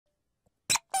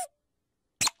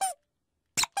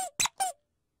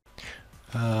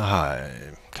Hi,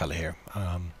 Kalle here.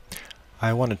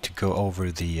 I wanted to go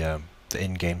over the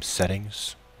in-game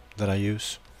settings that I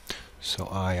use. So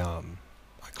I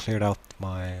cleared out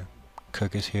my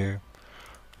cookies here,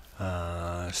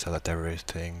 so that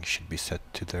everything should be set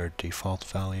to their default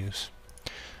values.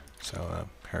 So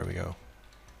here we go.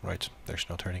 Right, there's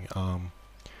no turning.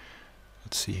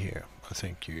 Let's see here. I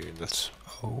think that's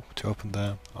O to open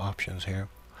the options here.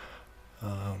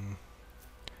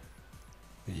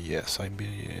 Yes, I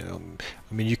mean,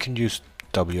 you can use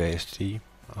WASD.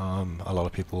 A lot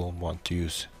of people want to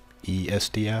use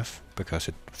ESDF because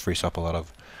it frees up a lot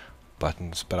of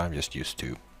buttons, but I'm just used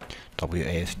to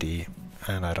WASD,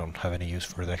 and I don't have any use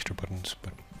for the extra buttons.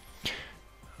 But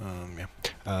yeah,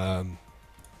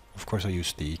 of course I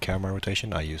use the camera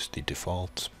rotation. I use the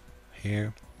default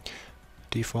here.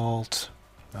 Default.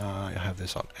 I have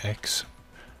this on X.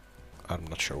 I'm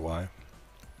not sure why.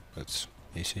 That's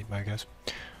easy, I guess.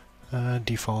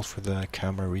 Default for the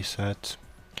camera reset.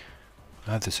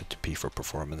 I have this set to P for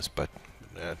performance, but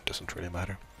it doesn't really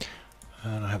matter.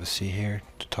 And I have a C here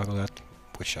to toggle that,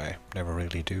 which I never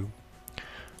really do.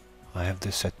 I have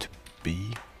this set to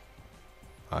B.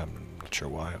 I'm not sure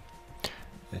why.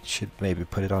 It should maybe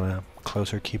put it on a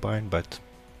closer keybind, but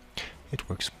it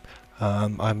works.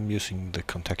 I'm using the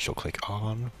contextual click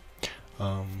on.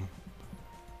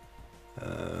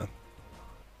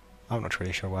 I'm not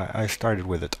really sure why. I started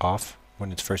with it off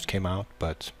when it first came out,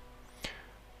 but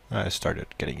I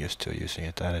started getting used to using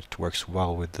it, and it works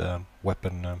well with the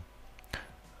weapon,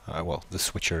 well, the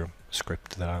switcher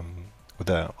script that I'm with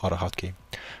the auto hotkey.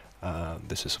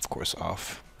 This is of course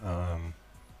off.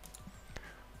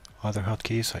 Other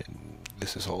hotkeys,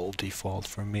 this is all default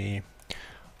for me.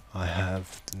 I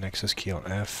have the Nexus key on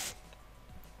F,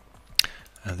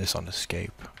 and this on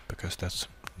escape because that's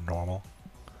normal.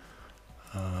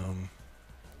 I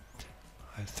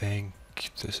think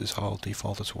this is all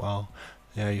default as well.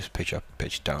 Yeah, I use page up,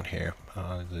 page down here.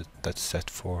 That's set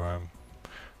for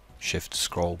shift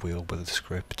scroll wheel with the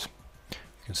script.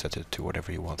 You can set it to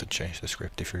whatever you want to change the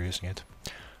script if you're using it.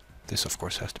 This of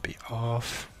course has to be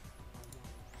off.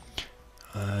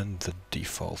 And the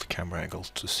default camera angle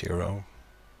to 0.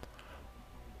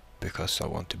 Because I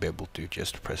want to be able to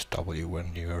just press W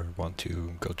when you want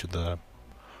to go to the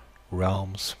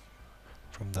realms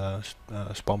from the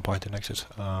spawn point in Nexus.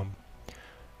 I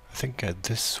think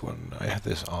this one, I have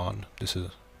this on. This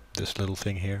is this little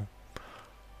thing here.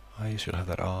 I usually have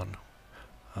that on.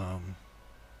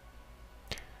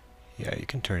 Yeah, you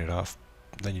can turn it off.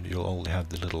 Then you'll only have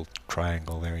the little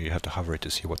triangle there. You have to hover it to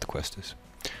see what the quest is.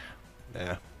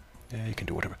 Yeah, you can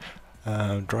do whatever.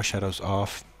 Draw shadows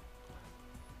off.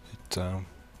 It's a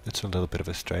little bit of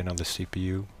a strain on the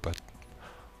CPU, but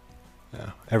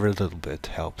yeah, every little bit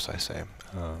helps, I say.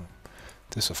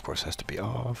 This of course has to be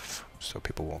off, so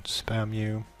people won't spam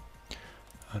you.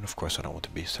 And of course I don't want to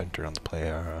be centered on the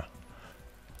player.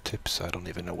 Tips, I don't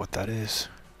even know what that is.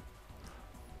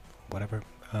 Whatever.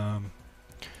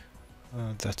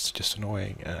 That's just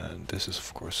annoying, and this is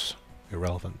of course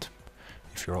irrelevant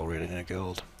if you're already in a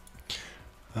guild.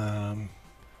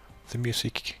 The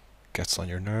music gets on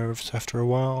your nerves after a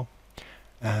while,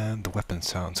 and the weapon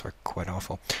sounds are quite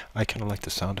awful. I kind of like the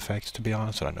sound effects, to be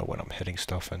honest. I know when I'm hitting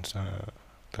stuff and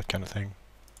that kind of thing.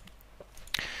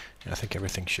 And I think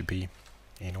everything should be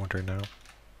in order now.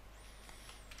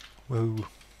 Whoa.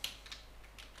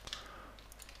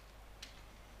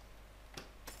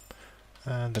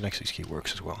 And the Nexus key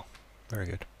works as well. Very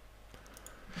good.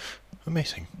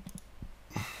 Amazing.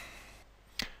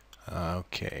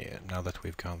 Okay, now that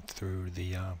we've gone through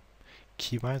the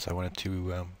keybinds, I wanted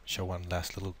to show one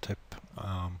last little tip.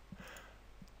 But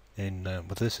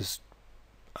this is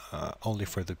only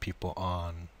for the people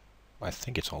on, I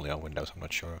think it's only on Windows, I'm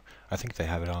not sure. I think they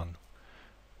have it on,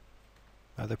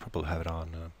 they probably have it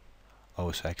on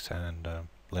OS X and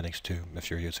Linux too,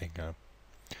 if you're using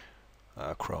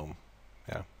Chrome.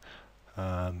 Yeah,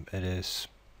 it is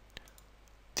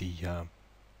the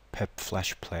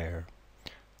Flash player,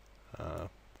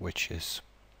 which is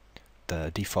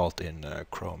the default in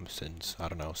Chrome since, I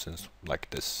don't know, since like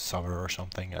this summer or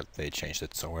something. They changed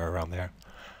it somewhere around there,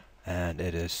 and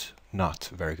it is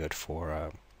not very good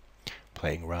for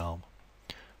playing Realm.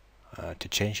 To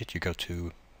change it, you go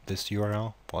to this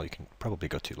URL. Well, you can probably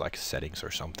go to like settings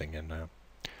or something in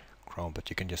Chrome, but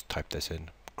you can just type this in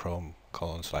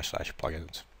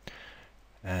Chrome://plugins,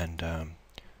 and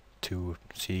to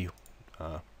see,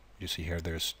 you see here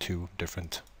there's 2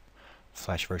 different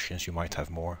Flash versions. You might have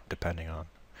more depending on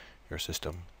your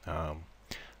system,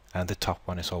 and the top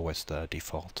one is always the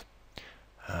default.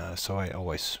 So I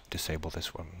always disable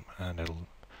this one, and it'll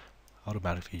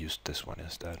automatically use this one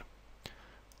instead.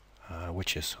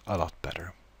 which is a lot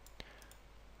better.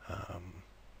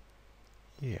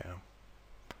 Yeah.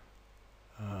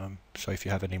 So if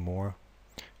you have any more,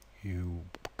 you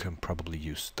can probably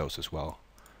use those as well,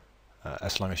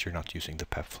 as long as you're not using the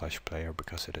Keybinds Flash player,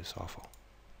 because it is awful.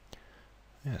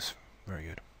 Yes, very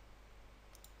good.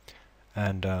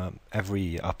 And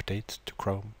every update to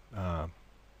Chrome,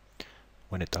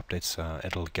 when it updates,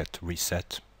 it'll get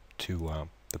reset to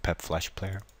the Keybinds Flash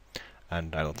player,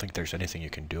 and I don't think there's anything you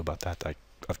can do about that.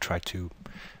 I've tried to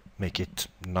make it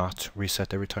not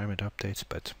reset every time it updates,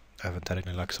 but I haven't had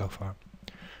any luck so far.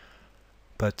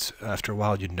 But after a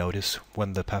while you notice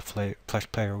when the Keybinds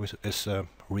Flash player is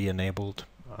re-enabled,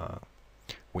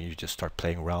 when you just start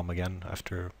playing Realm again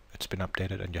after it's been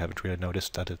updated and you haven't really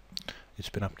noticed that it's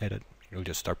been updated. You'll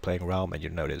just start playing Realm and you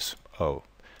notice, oh,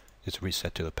 it's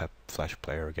reset to the Keybinds Flash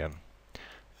player again.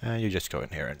 And you just go in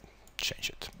here and change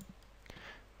it.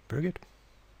 Very good.